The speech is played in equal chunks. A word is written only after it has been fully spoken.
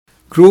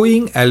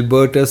Growing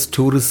Alberta's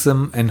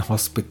tourism and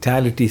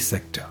hospitality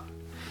sector.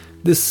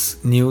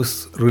 This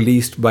news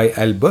released by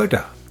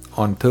Alberta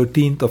on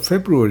 13th of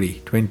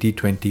February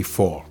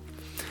 2024.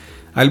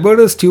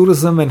 Alberta's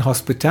tourism and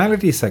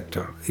hospitality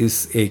sector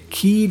is a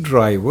key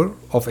driver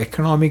of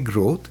economic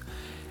growth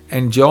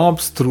and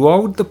jobs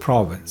throughout the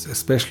province,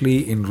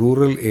 especially in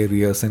rural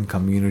areas and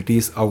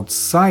communities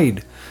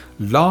outside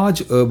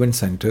large urban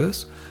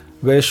centers,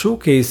 where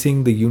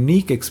showcasing the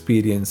unique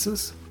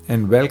experiences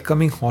and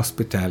welcoming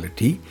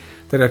hospitality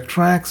that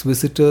attracts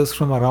visitors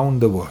from around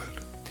the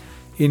world.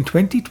 In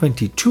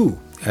 2022,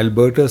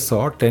 Alberta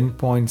saw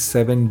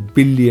 $10.7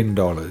 billion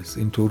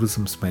in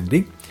tourism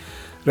spending,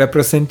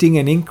 representing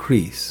an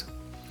increase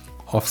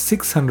of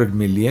 $600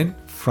 million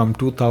from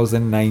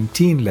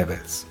 2019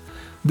 levels.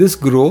 This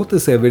growth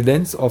is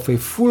evidence of a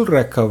full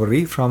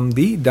recovery from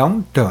the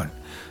downturn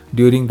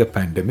during the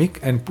pandemic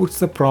and puts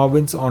the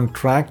province on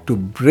track to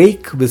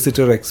break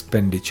visitor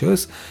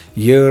expenditures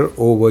year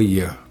over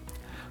year.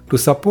 To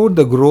support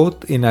the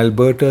growth in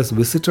Alberta's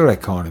visitor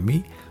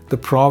economy, the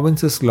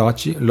province is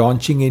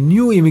launching a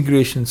new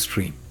immigration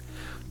stream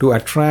to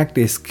attract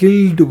a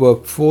skilled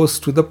workforce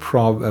to the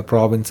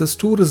province's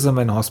tourism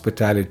and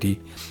hospitality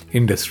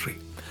industry.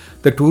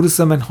 The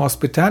tourism and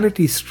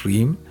hospitality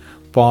stream,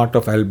 part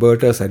of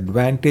Alberta's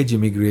Advantage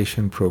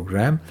Immigration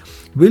Program,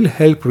 will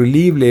help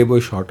relieve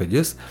labor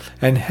shortages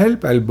and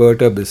help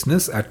Alberta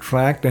business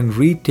attract and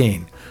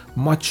retain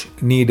much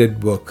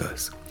needed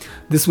workers.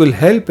 This will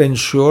help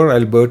ensure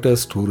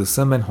Alberta's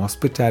tourism and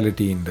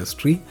hospitality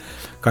industry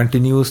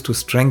continues to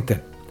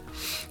strengthen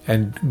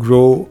and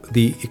grow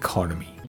the economy.